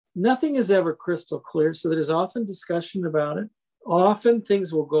nothing is ever crystal clear. So there's often discussion about it. Often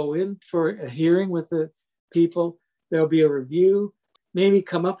things will go in for a hearing with the people. There'll be a review, maybe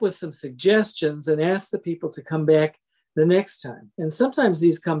come up with some suggestions and ask the people to come back the next time. And sometimes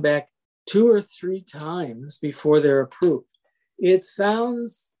these come back 2 or 3 times before they're approved. It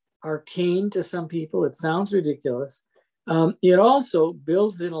sounds arcane to some people. It sounds ridiculous. It also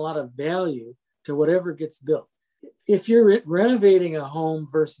builds in a lot of value to whatever gets built. If you're renovating a home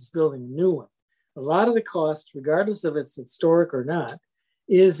versus building a new one, a lot of the cost, regardless of it's historic or not,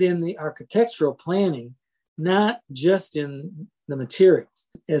 is in the architectural planning, not just in the materials.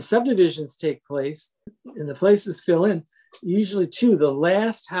 As subdivisions take place and the places fill in, usually too, the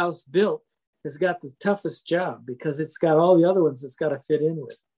last house built has got the toughest job because it's got all the other ones it's got to fit in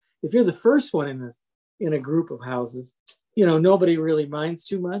with. If you're the first one in a group of houses, nobody really minds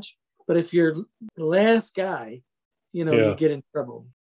too much. But if you're the last guy, you Yeah. get in trouble.